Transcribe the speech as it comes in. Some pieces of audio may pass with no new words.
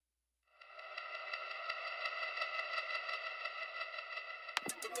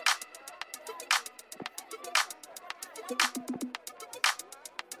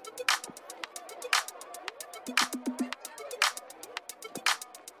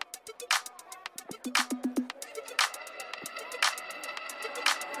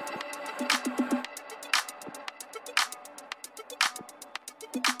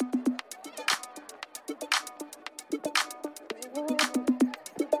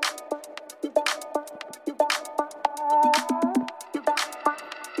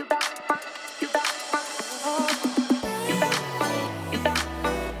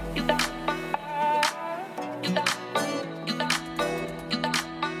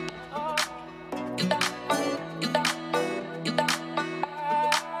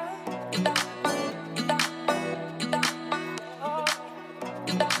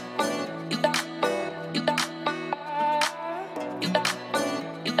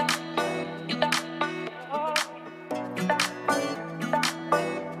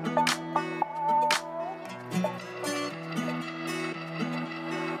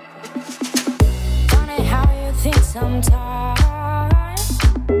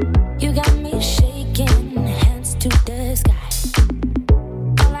You got me shaking, hands to the sky.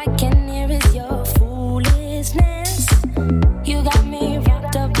 All I can hear is your foolishness. You got me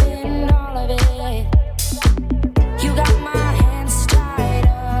wrapped up in all of it. You got my hands tied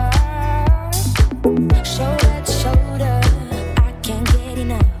up, shoulder to shoulder. I can't get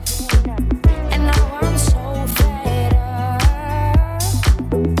enough, and now I'm so fed up.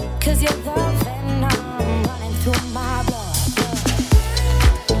 'Cause you're the venom running through my blood.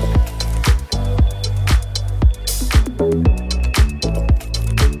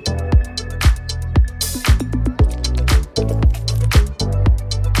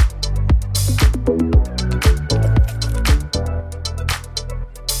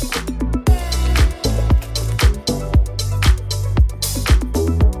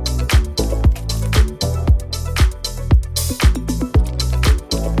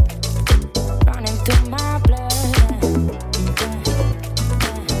 Running through my blood.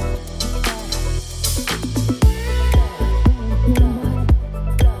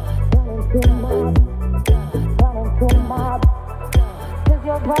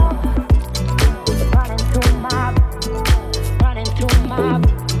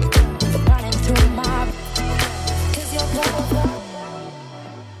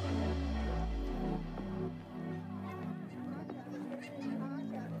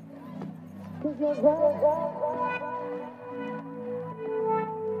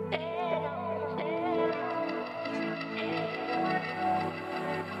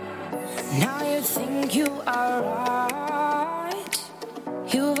 Now you think you are right.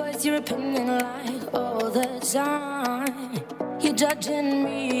 You voice your opinion like all the time. You're judging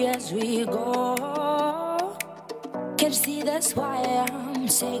me as we go. Can't you see that's why I'm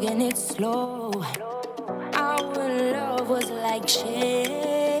taking it slow? Our love was like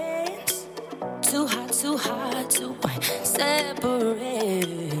chains, too hard to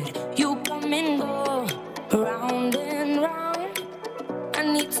separate. You come and go, round and round. I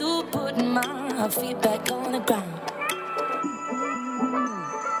need to put my feet back on the ground.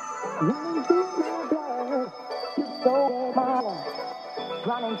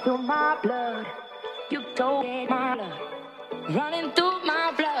 Running through my blood, you don't get my love. Running through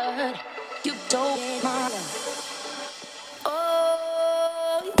my blood, you don't get my love.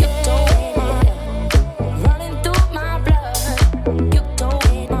 Oh, you don't get my love. Running through my blood, you don't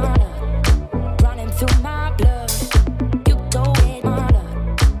get my love. Running through my blood, you don't get my love.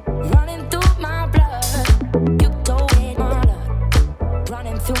 Running through my blood, you don't get my love.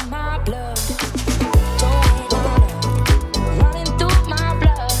 Running through my blood. Running through my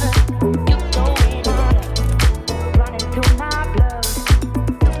blood,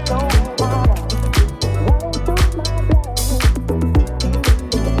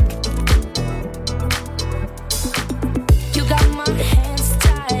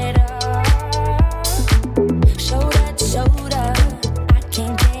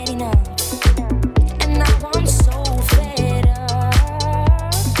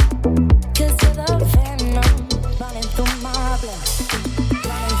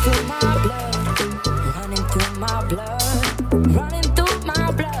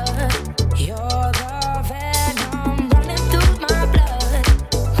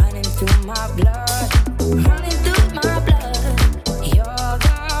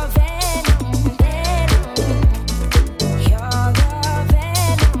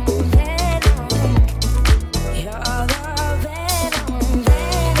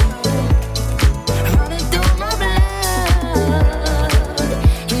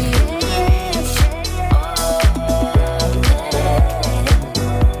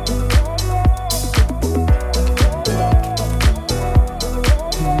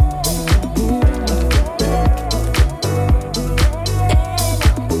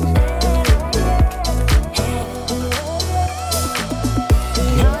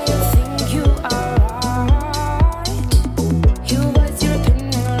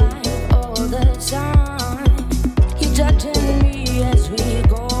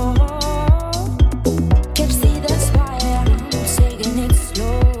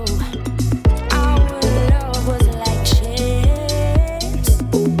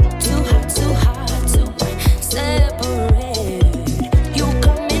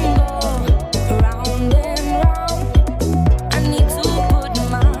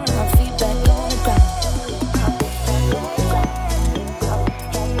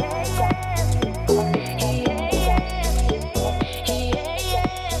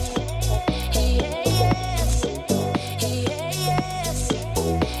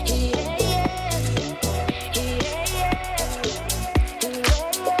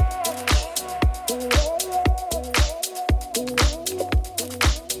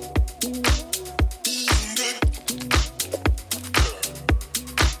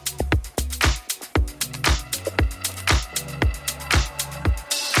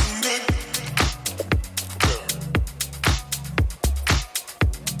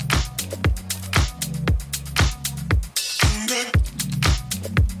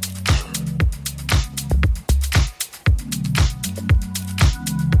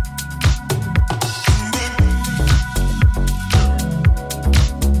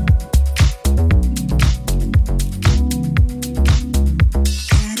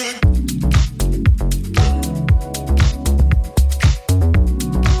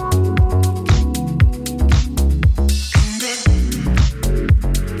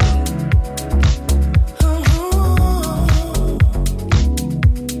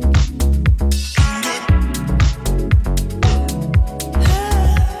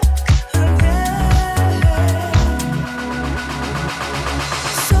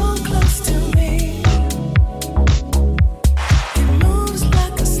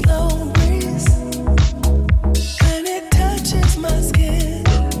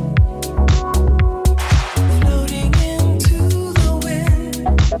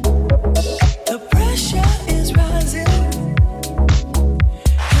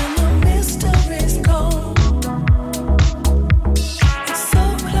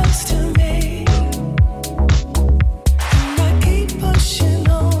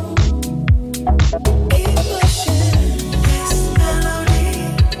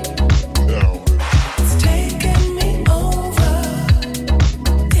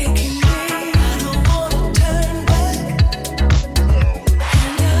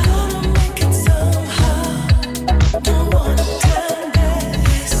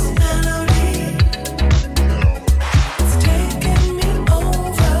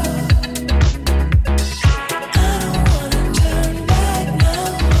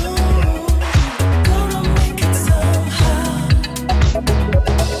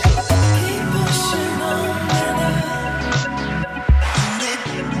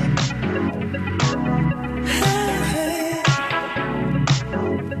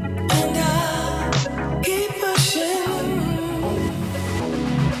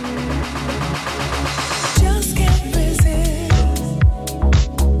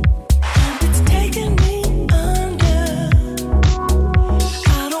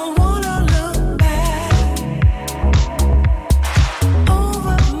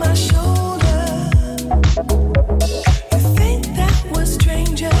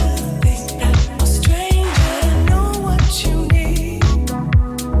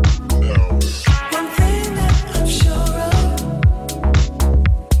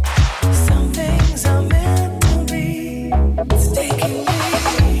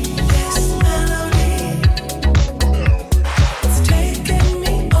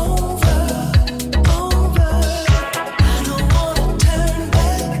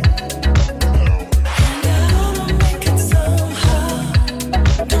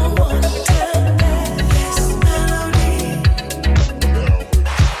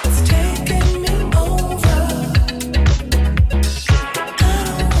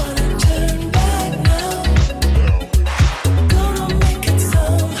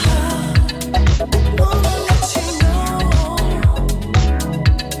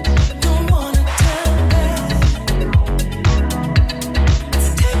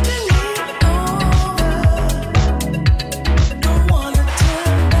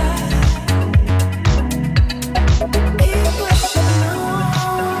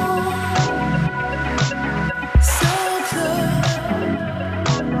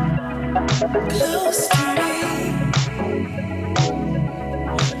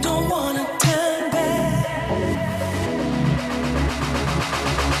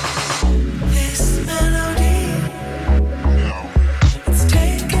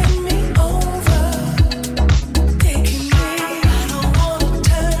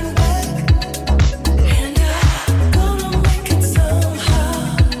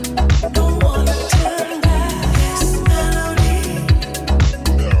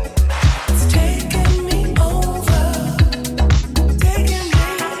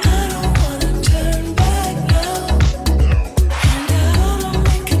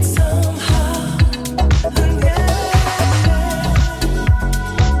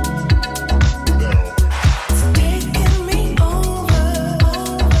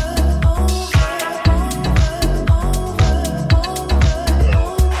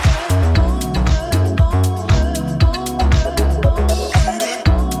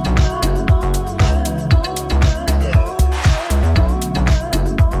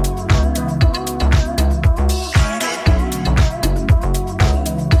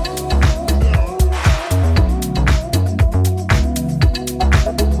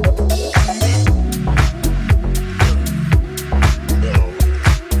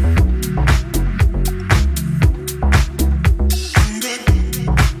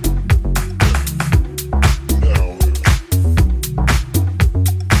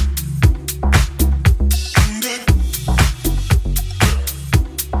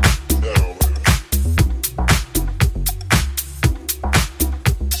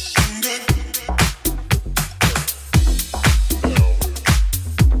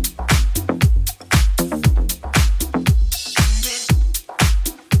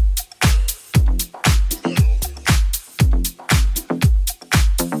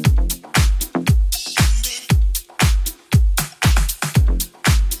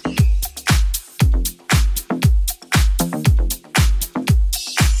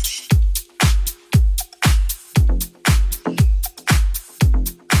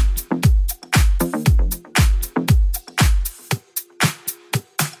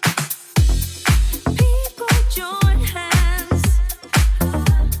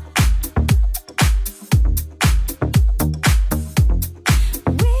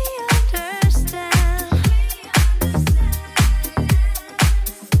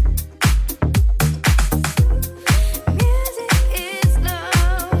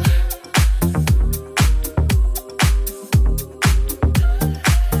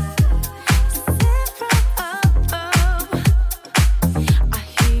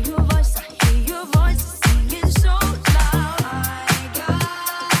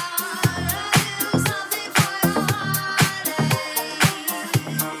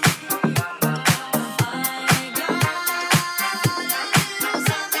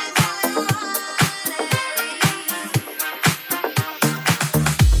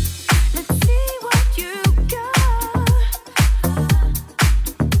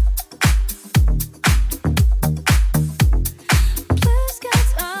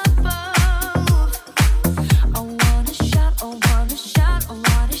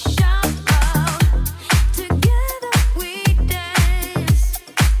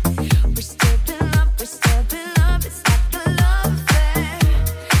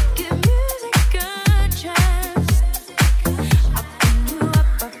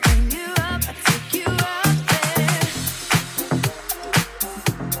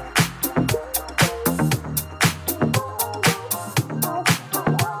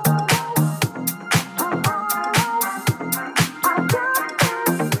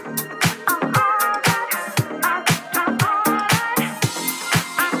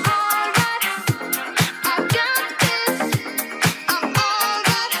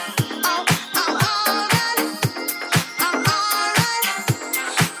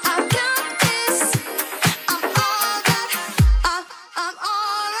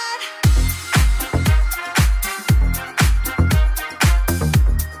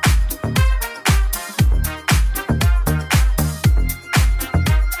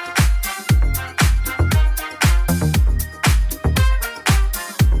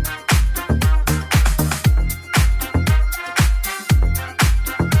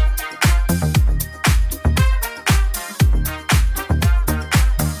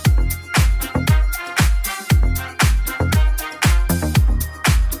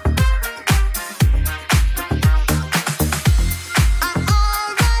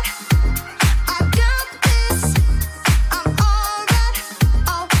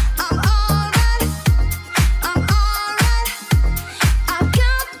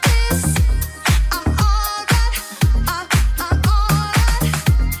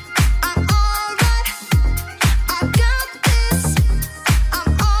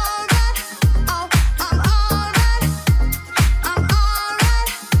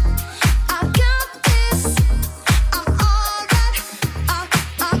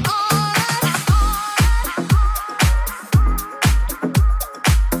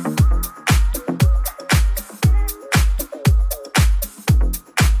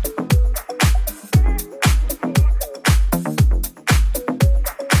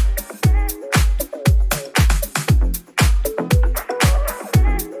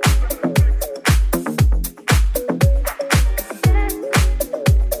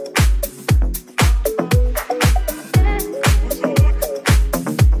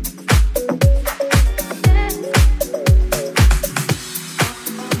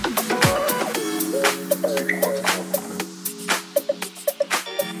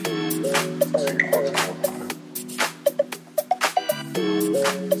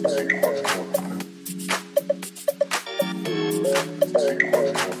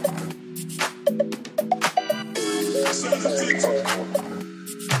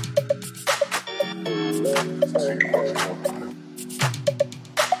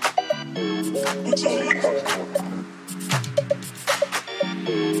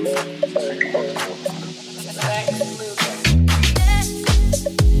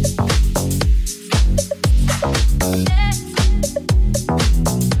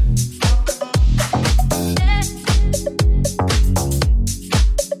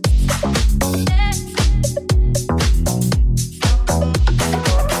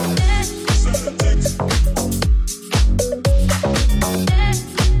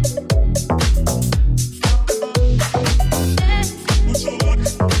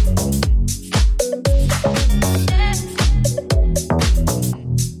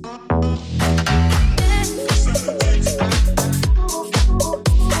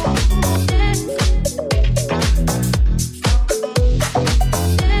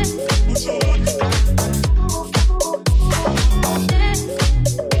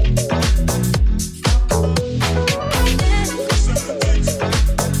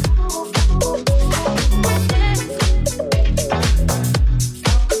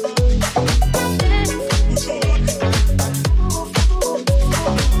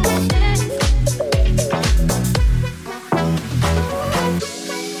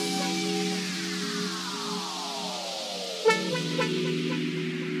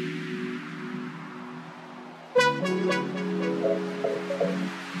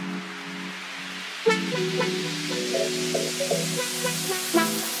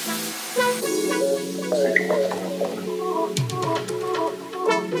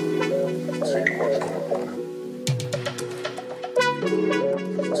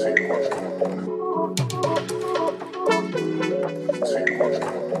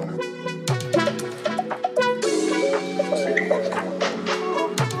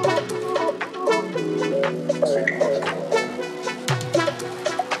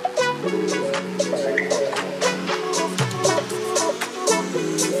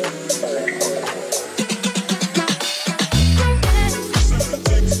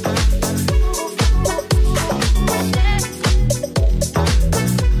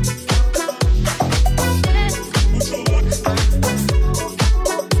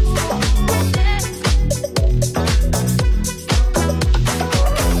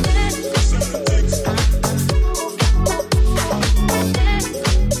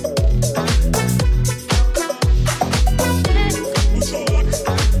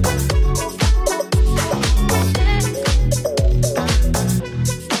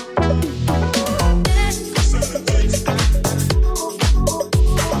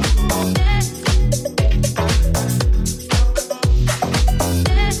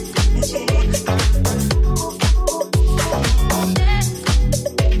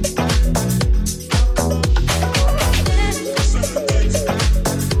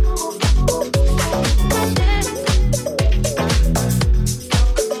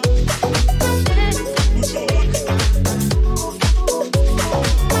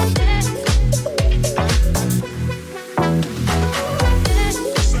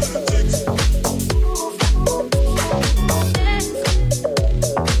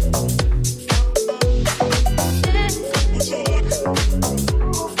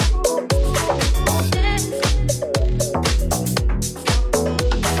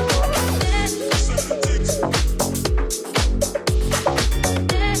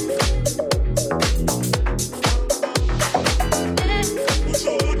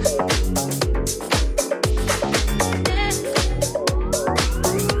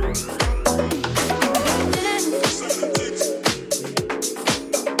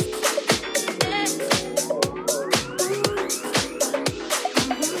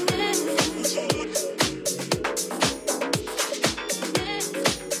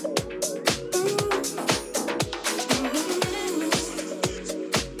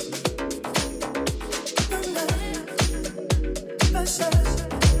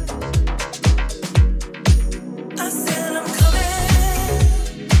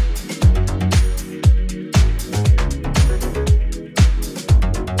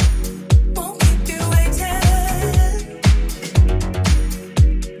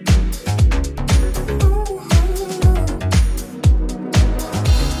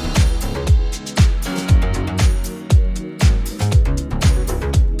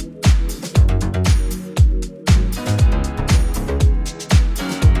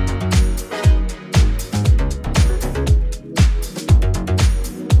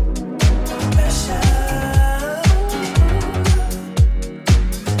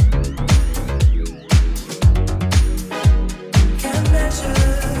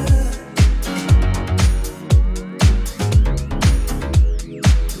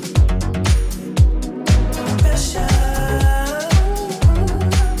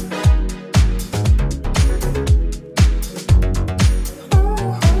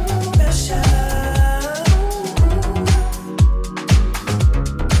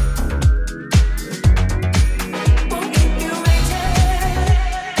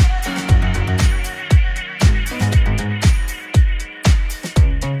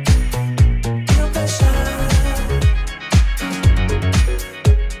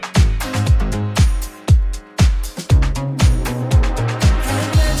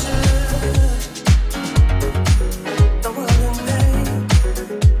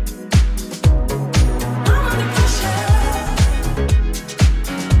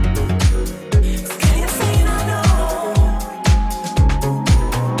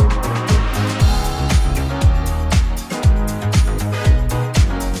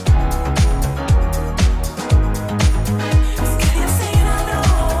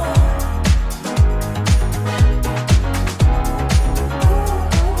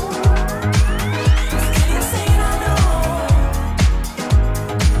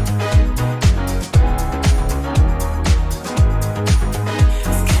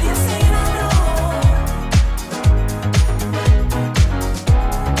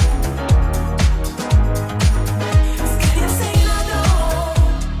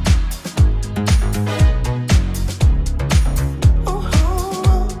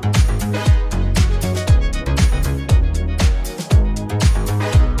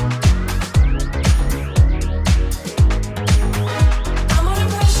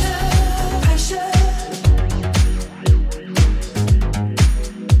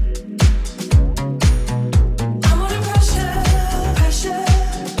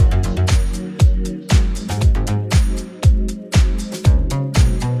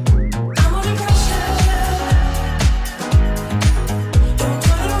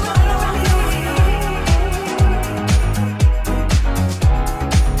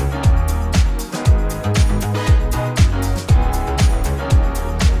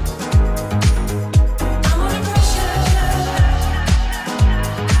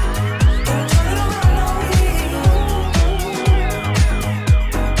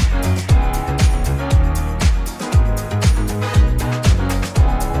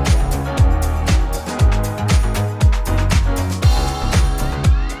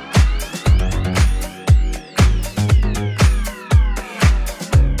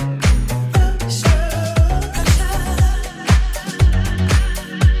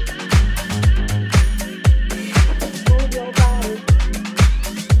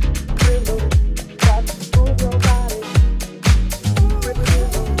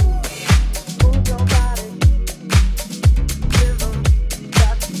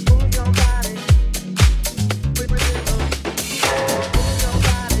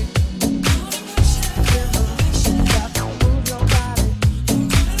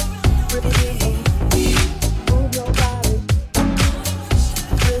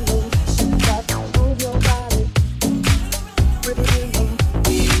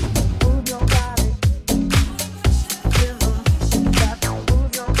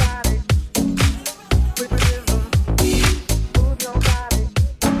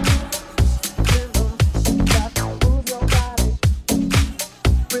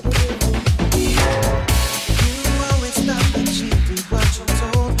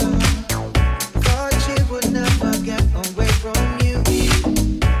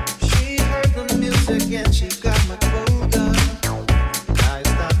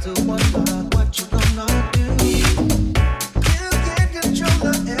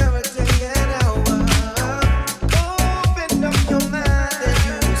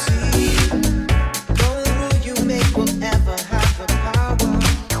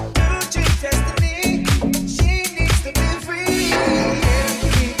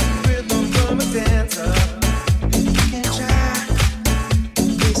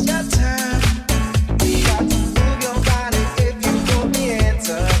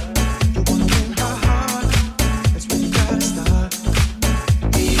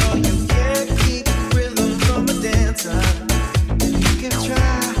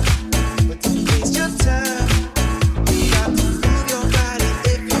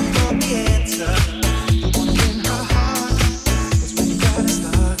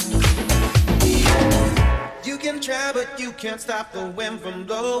 Stop the wind from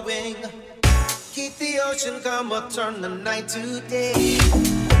blowing. Keep the ocean calm or turn the night to day.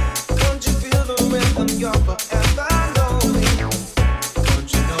 Don't you feel the rhythm? You're forever knowing. Don't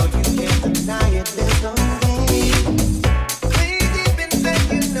you know you can't deny it? There's no way. Way deep inside,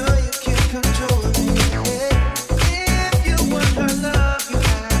 you know you can't control it. If you want her love, you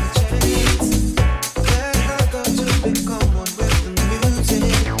have a chance. Let her go to become one with the music.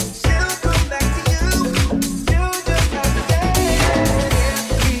 She'll come back to you. You just have to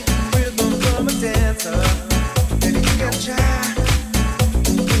dancer, and you can try,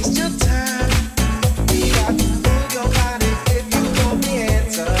 don't waste your time. You got to move your body if you want the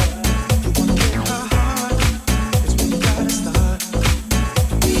answer. You wanna win her heart, that's where you gotta start.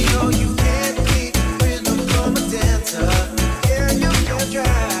 You know you can't keep rhythm from a dancer. Yeah, you can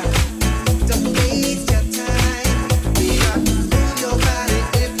try, don't waste your time. You got to move your body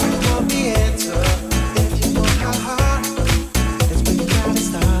if you want the answer. If you want her heart, that's where you gotta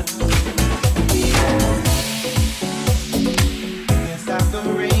start. Stop the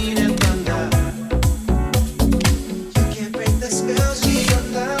rain and thunder. You can't break the spell she's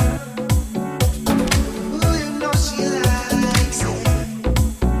under. Ooh, you know she likes it.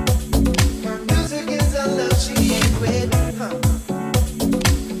 Her music is a love she can't quit.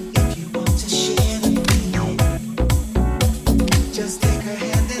 If you want to share the feeling, just take her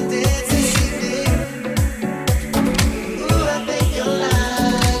hand and dance and sing it. Ooh, I think you'll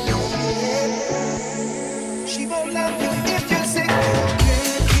like it. She won't love you if you sing.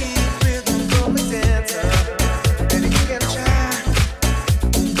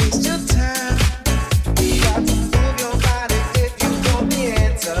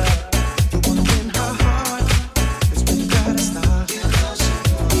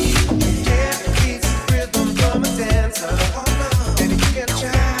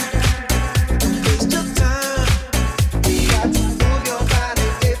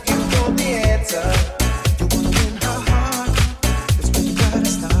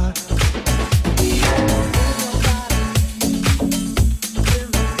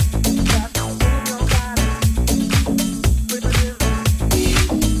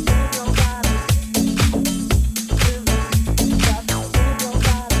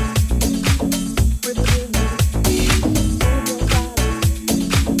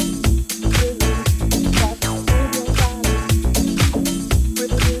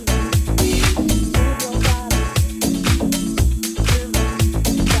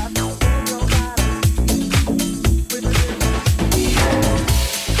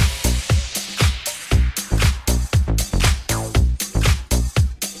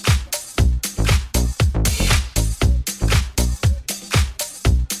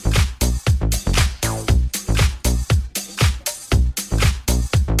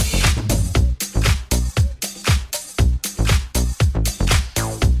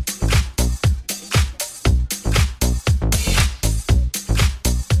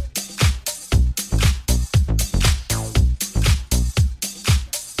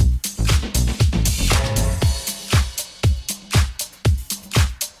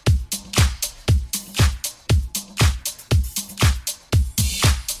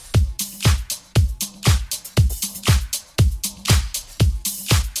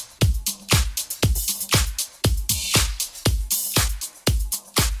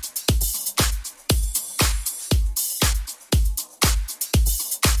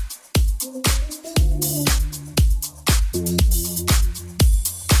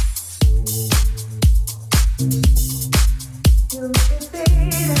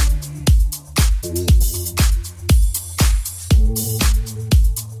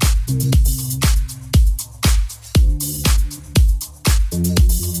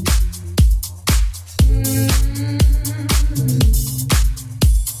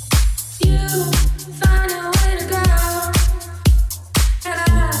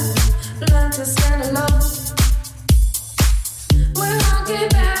 to stand alone. We're walking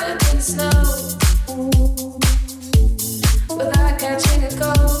back in the snow without catching a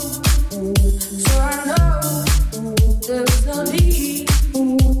cold. So I know there is no need.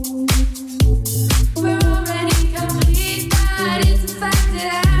 We're already complete, but it's the fact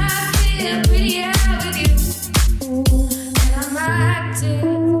that I feel pretty out with you, and I'm acting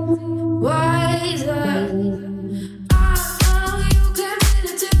wiser. I know you can feel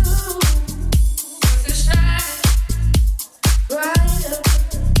it too.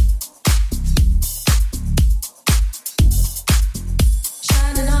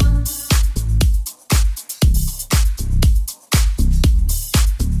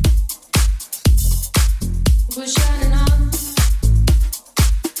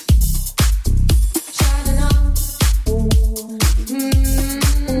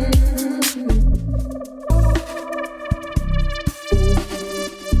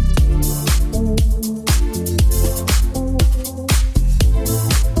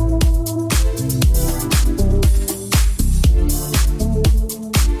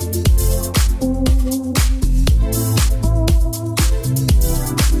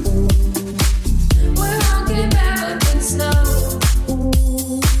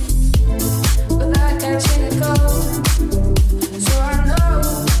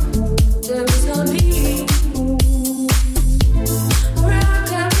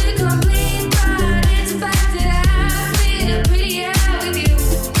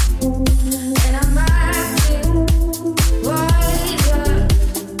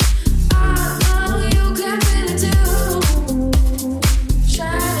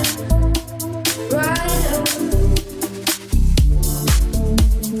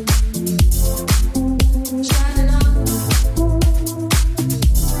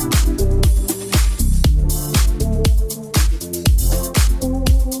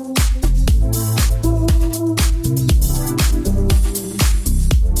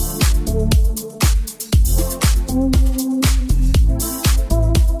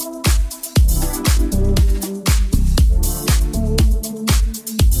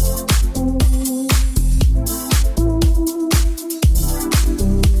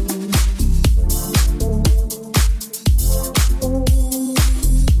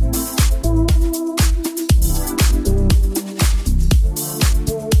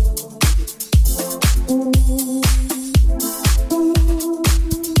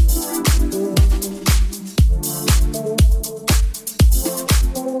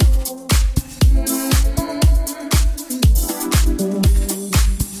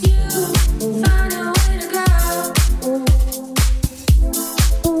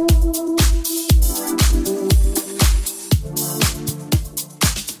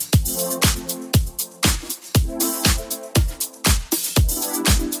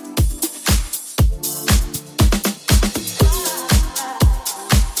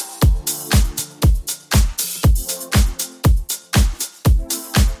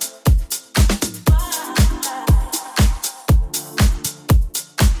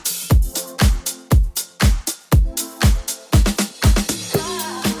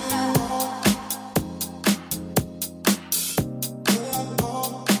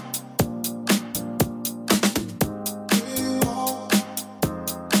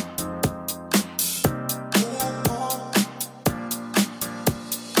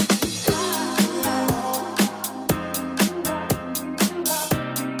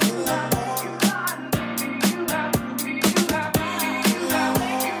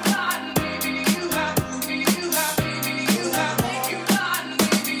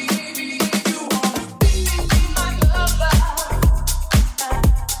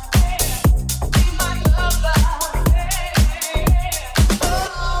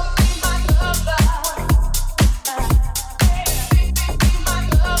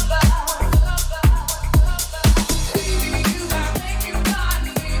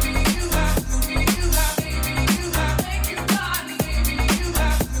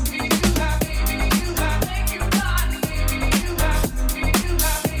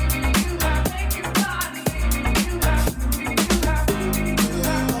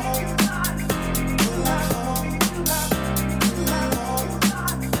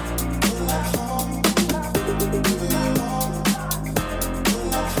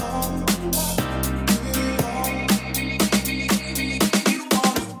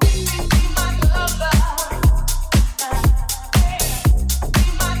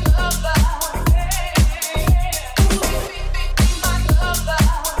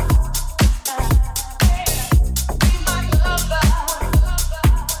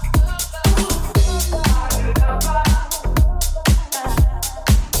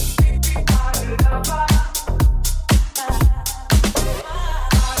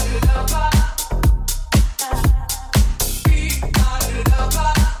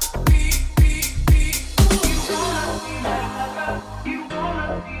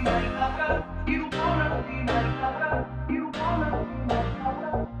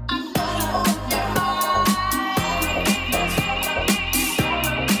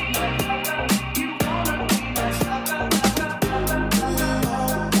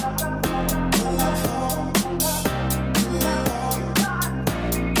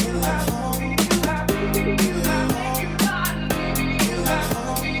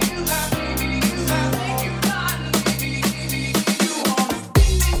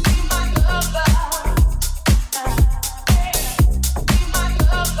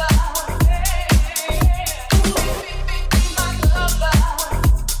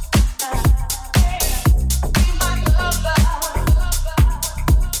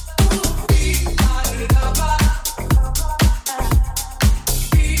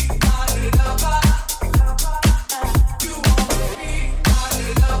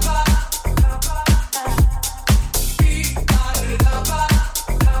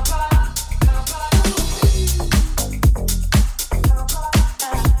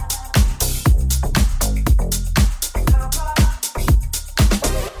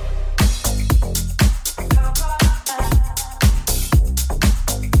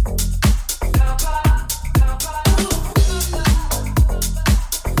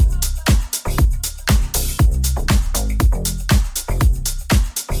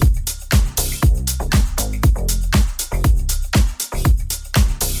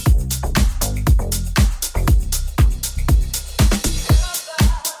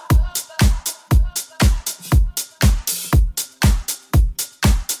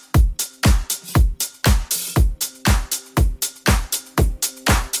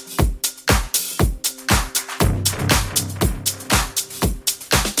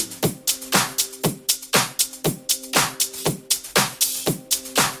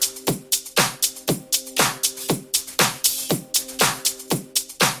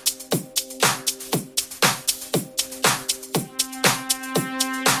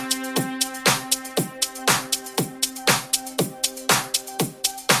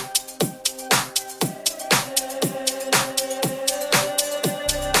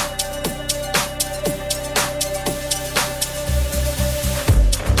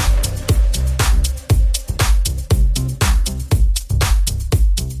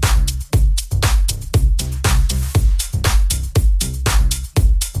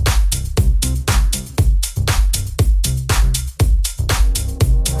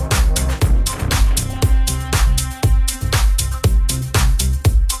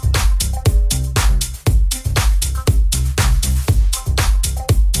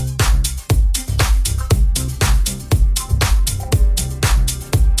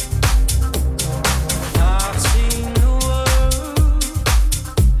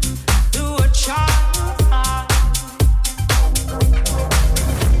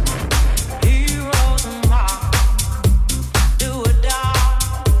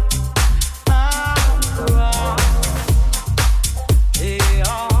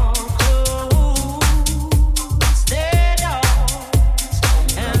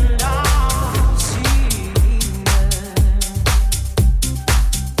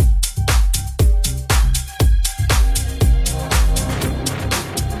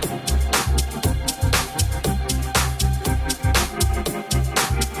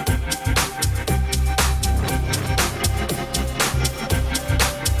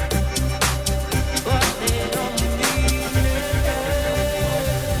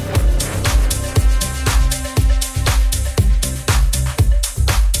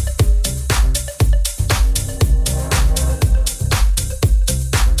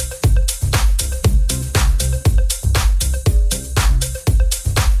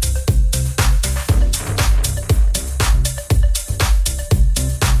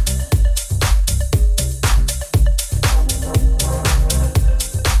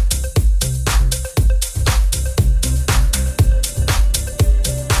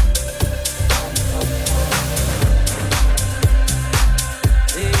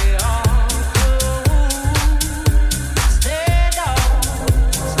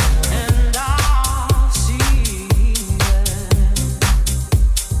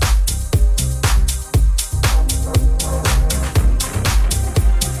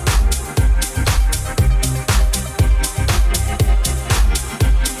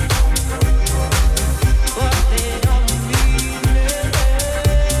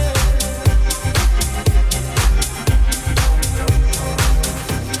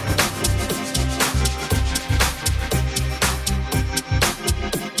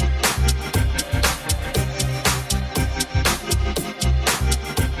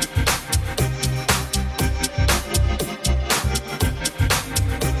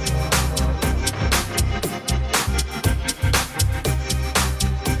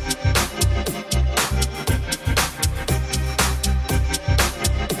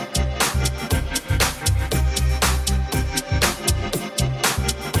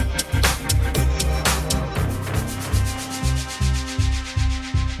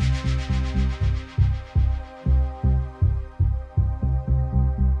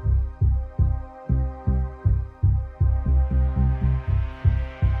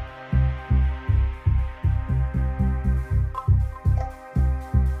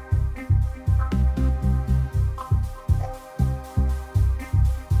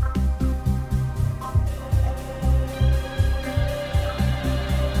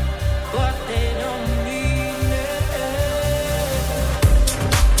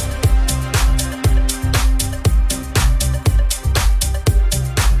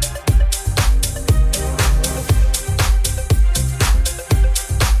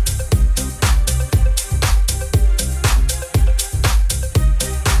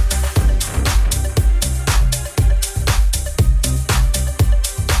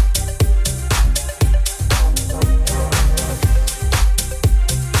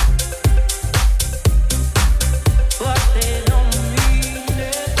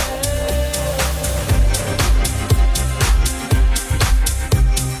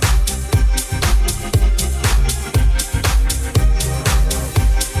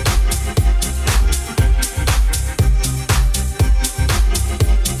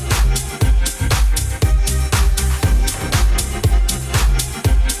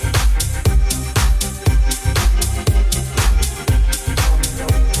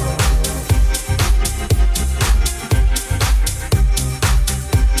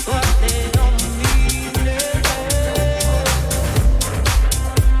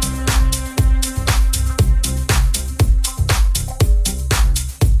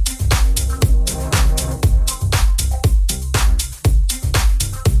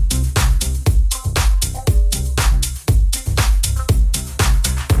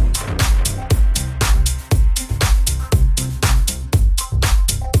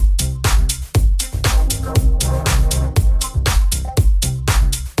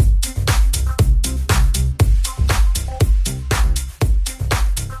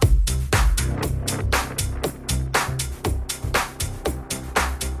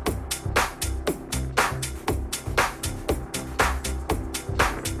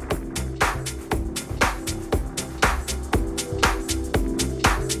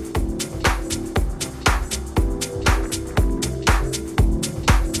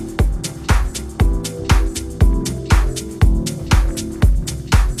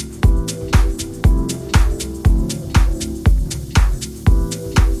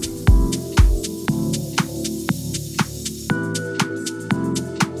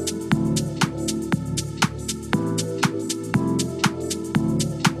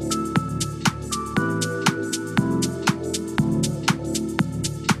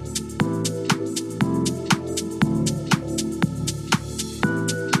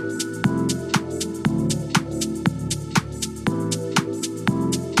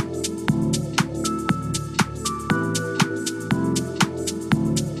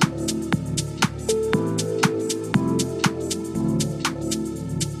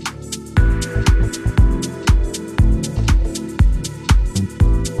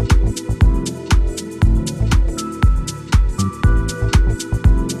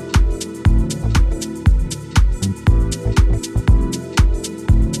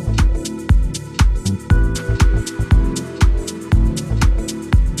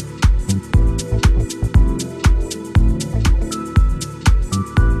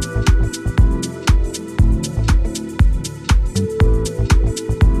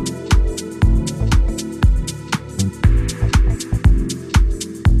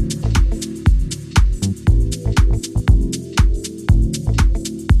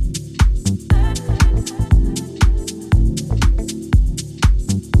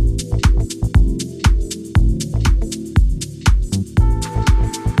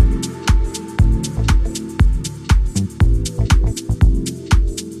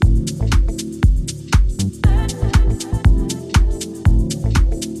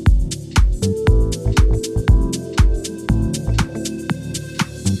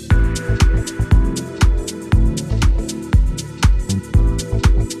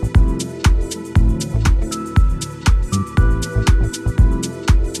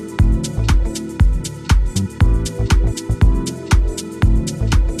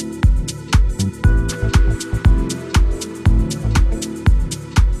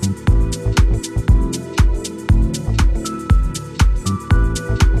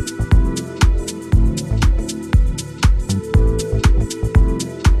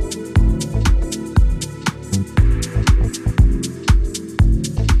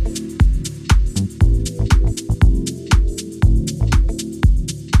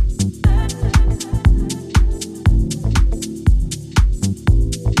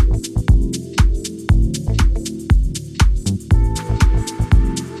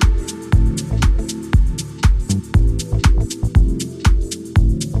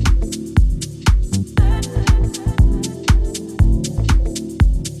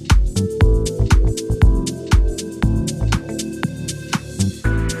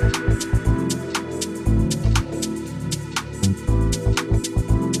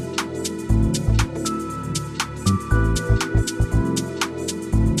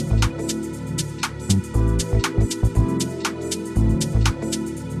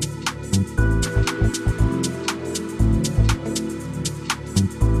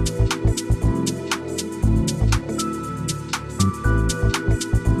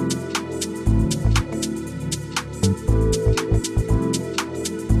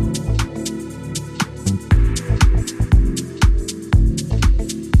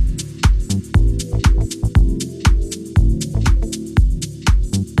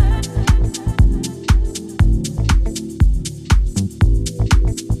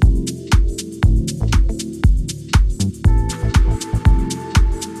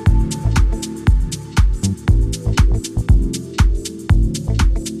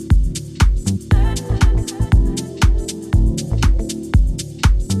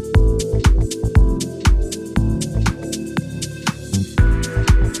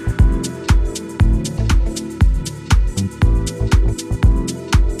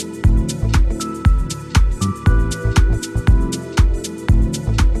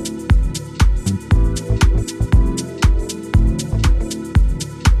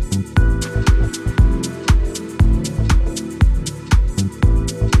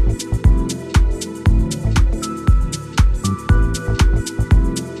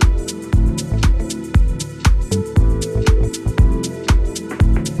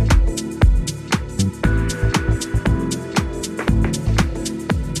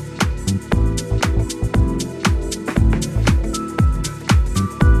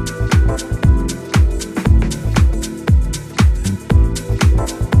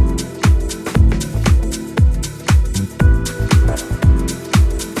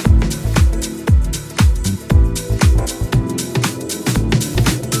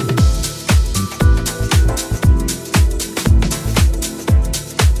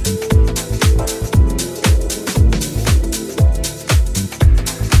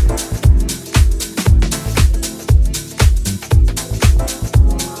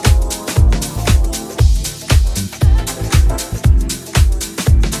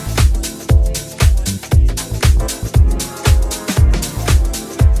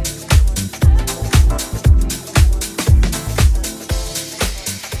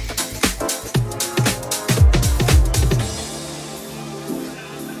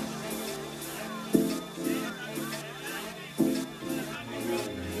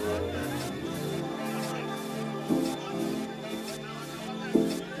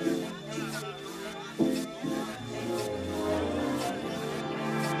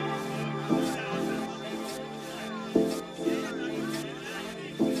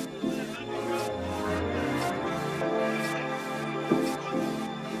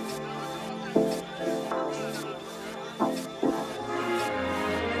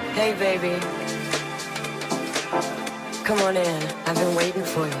 Hey, baby. Come on in. I've been waiting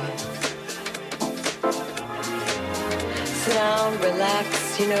for you. Sit down,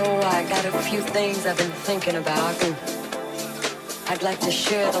 relax. You know, I got a few things I've been thinking about, and I'd like to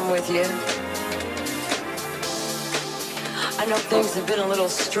share them with you. I know things have been a little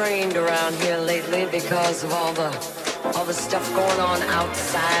strained around here lately because of all the stuff going on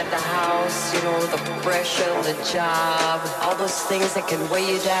outside the house, you know, the pressure, the job, all those things that can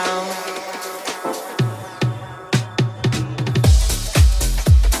weigh you down.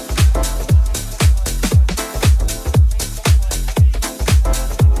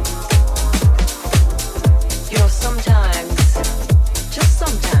 You know, sometimes, just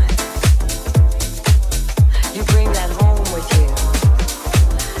sometimes, you bring that home with you.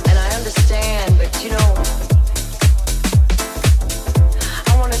 And I understand, but you know,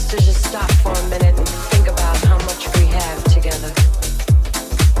 to just stop for a minute and think about how much we have together.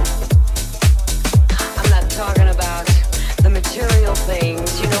 I'm not talking about the material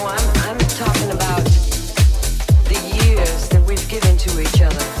things, you know, I'm talking about the years that we've given to each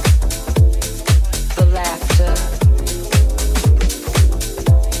other. The laughter,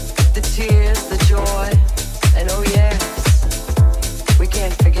 the tears, the joy, and oh yes, we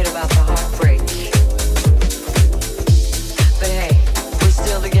can't forget about the heartbreak. But hey,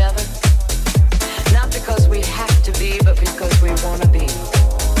 still together, not because we have to be, but because we want to be.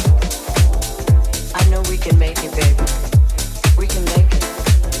 I know we can make it, baby. We can make it.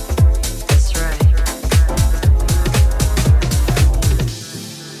 That's right.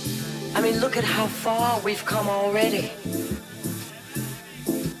 I mean, look at how far we've come already.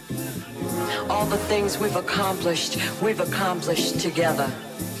 All the things we've accomplished together.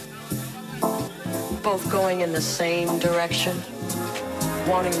 Both going in the same direction.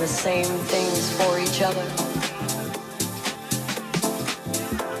 Wanting the same things for each other.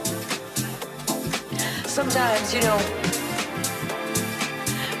 Sometimes, you know,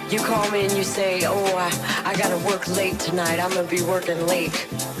 you call me and you say, oh, I gotta work late tonight. I'm gonna be working late.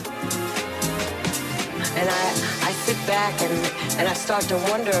 And I sit back and I start to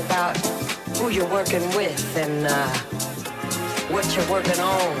wonder about who you're working with and what you're working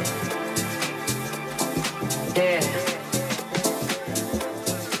on. Yeah.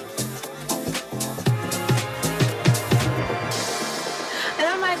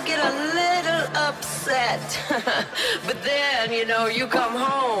 But then, you know, you come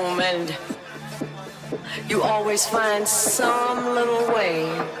home and you always find some little way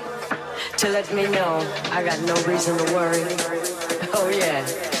to let me know I got no reason to worry. Oh yeah,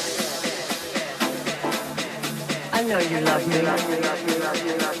 I know you love me.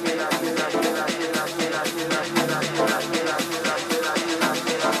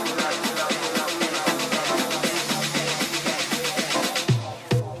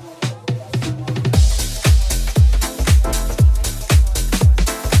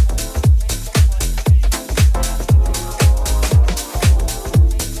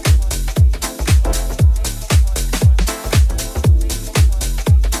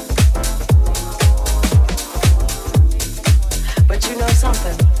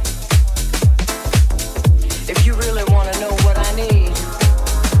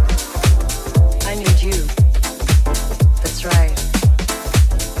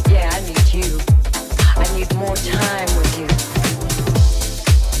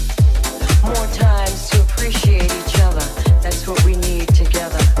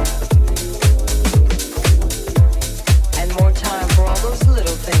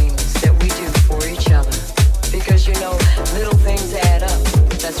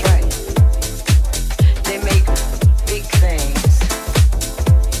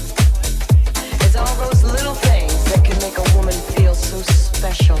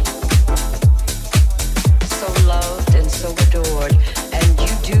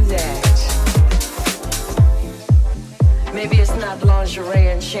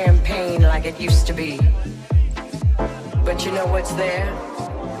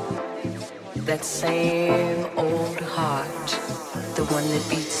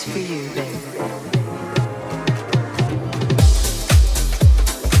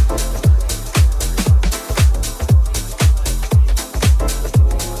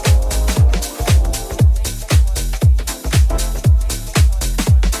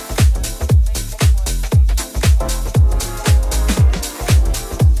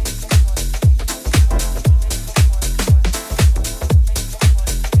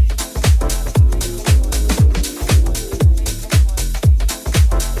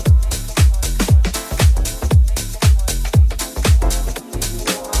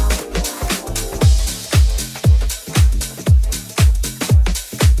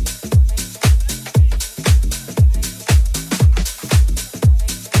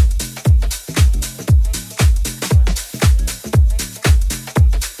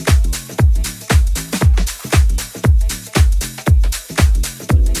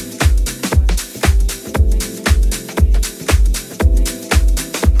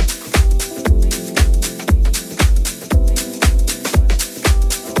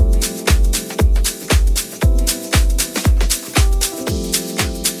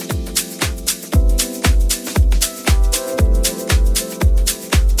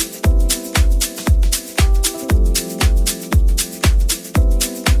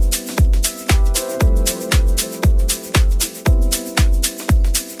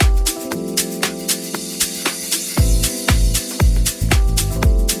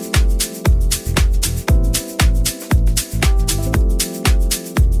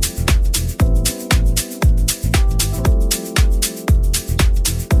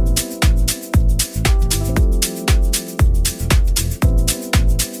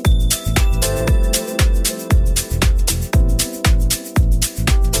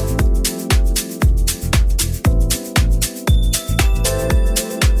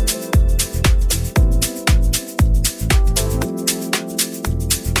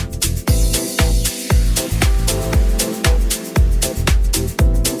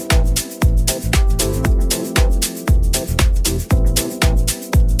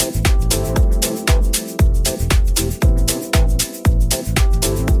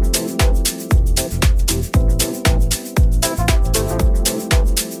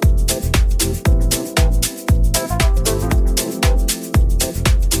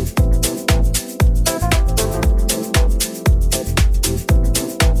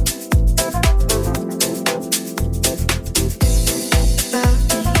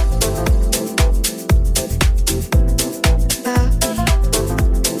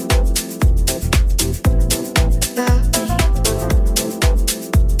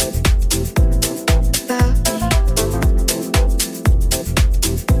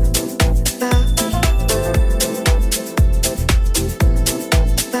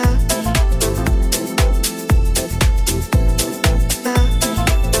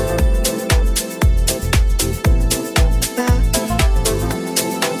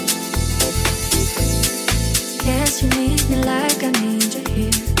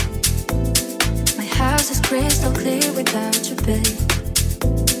 without you, babe.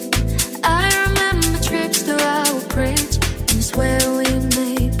 I remember trips to our bridge, and it's where we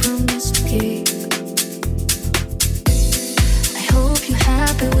made promise to keep. I hope you're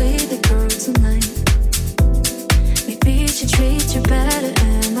happy with the girl tonight. Maybe she treats you better,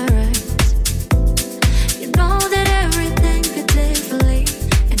 am I right? You know that everything could differently,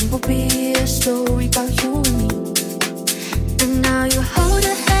 and it will be a story about you and me. And now you hold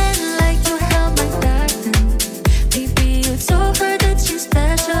her hand like you held my back then. Maybe you told her that she's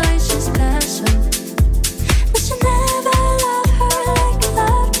special, and she's special, but you never love her like you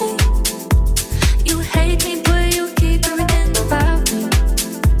love me. You hate me, but you keep everything about me.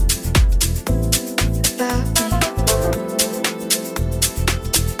 About me. About me.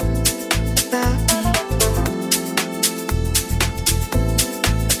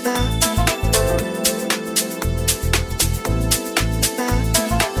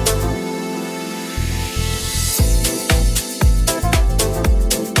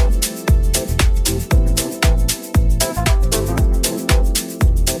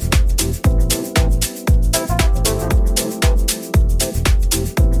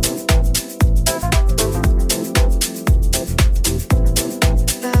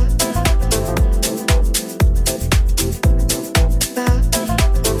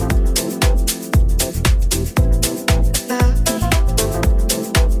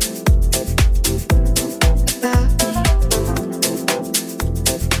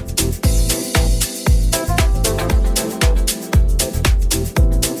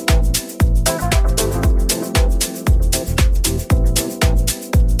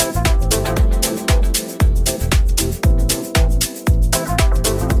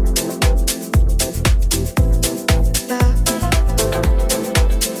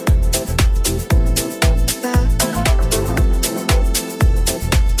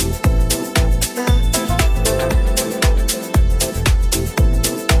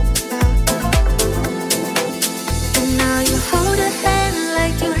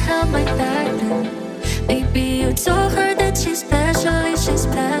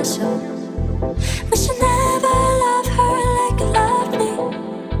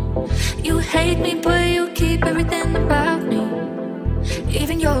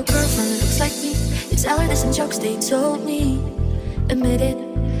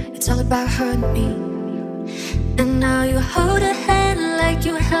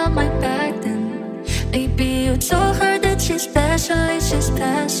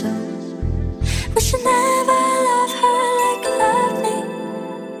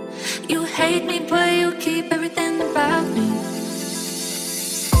 About me.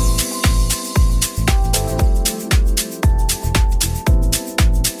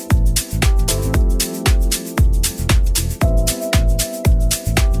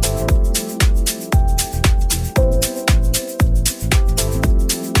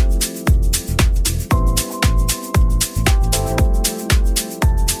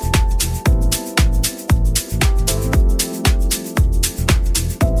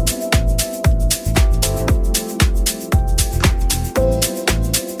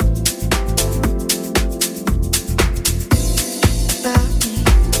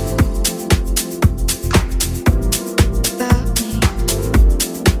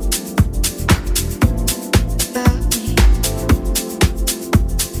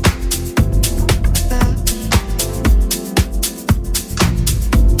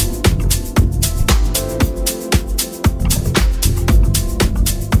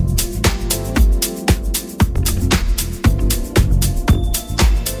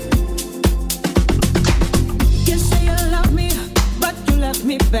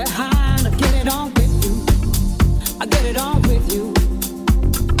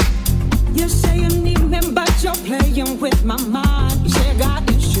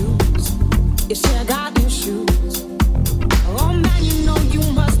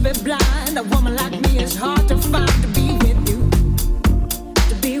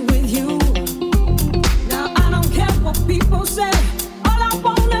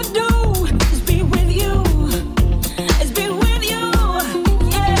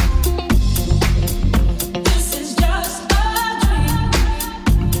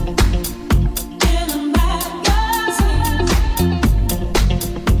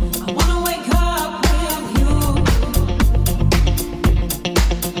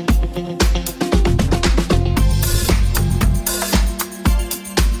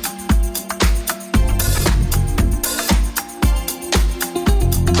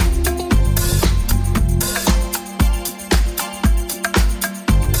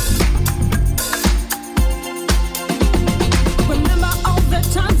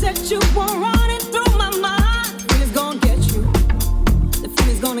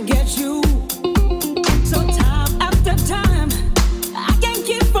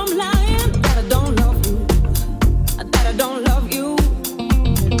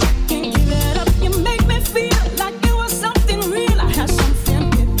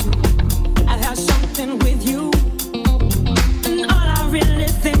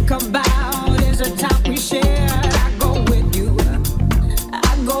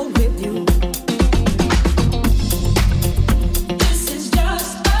 you.